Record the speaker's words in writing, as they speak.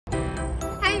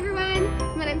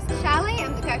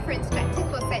GO4it instructor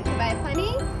for Central Bay of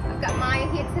Plenty. I've got Maya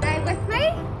here today with me,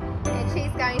 and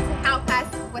she's going to help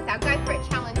us with our GO4it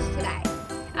challenge today.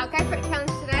 Our GO4it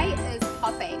challenge today is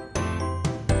hopping.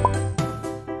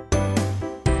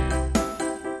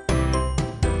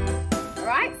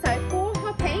 Alright, so for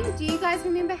hopping, do you guys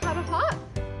remember how to hop?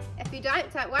 If you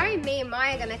don't worry, me and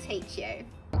Maya are going to teach you.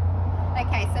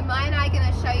 Okay, so Maya and I are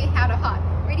going to show you how to hop.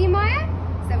 Ready, Maya?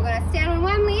 So we're going to stand on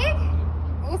one leg.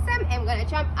 Awesome, and we're going to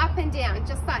jump up and down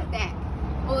just like that.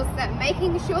 Awesome,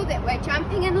 making sure that we're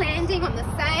jumping and landing on the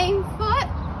same foot.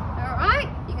 Alright,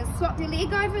 you can swap your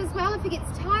leg over as well if it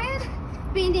gets tired.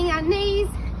 Bending our knees,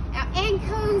 our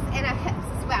ankles and our hips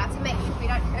as well to make sure we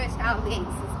don't hurt our legs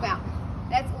as well.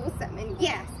 That's awesome, and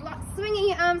yes, like swinging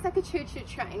your arms like a choo-choo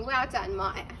train. Well done,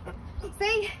 Maya.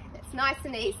 See, it's nice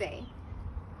and easy.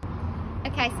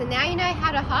 Okay, so now you know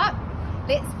how to hop.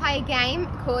 Let's play a game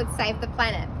called Save the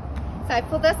Planet. So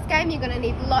for this game, you're going to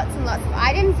need lots and lots of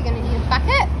items. You're going to need a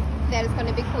bucket. That is going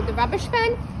to be called the rubbish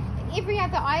bin. And every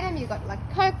other item, you've got like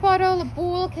a Coke bottle, a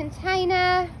ball,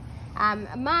 container,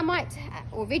 a Marmite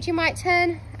or Vegemite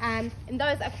tin, and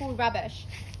those are called rubbish.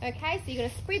 Okay, so you're going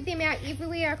to spread them out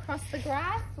everywhere across the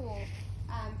grass or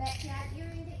backyard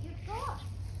area that you've got.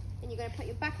 And you're going to put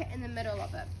your bucket in the middle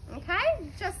of it. Okay,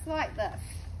 just like this.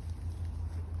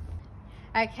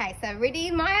 Okay, so ready,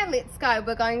 Maya? Let's go.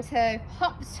 We're going to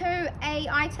hop to a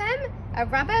item, a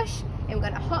rubbish, and we're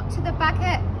going to hop to the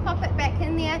bucket, pop it back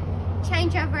in there,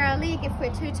 change over our leg if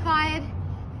we're too tired,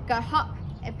 go hop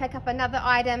and pick up another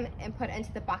item and put it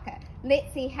into the bucket.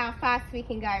 Let's see how fast we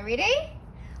can go. Ready?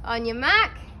 On your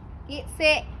mark, get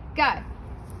set, go.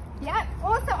 Yep,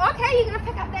 awesome. Okay, you're going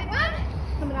to pick up that one.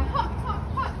 I'm going to hop, hop,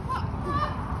 hop, hop,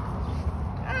 hop.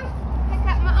 Pick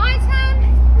up my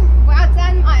item. Well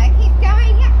done, Maya. Keep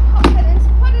going. Yep.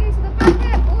 Put it into the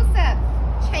bucket. Awesome.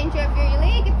 Change over your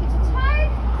leg if you're too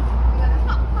tired. You're going to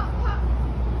hop, hop, hop.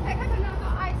 Pick up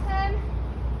another item.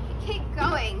 Keep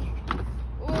going.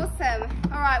 Awesome.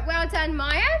 All right. Well done,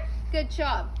 Maya. Good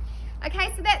job.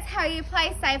 Okay, so that's how you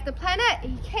play Save the Planet.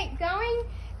 You keep going.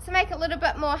 To make it a little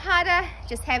bit more harder,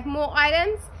 just have more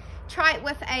items. Try it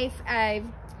with a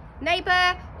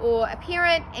neighbor or a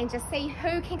parent and just see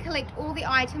who can collect all the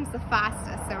items the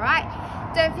fastest. All right,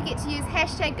 don't forget to use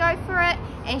 #GO4it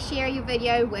and share your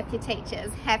video with your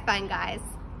teachers. Have fun, guys.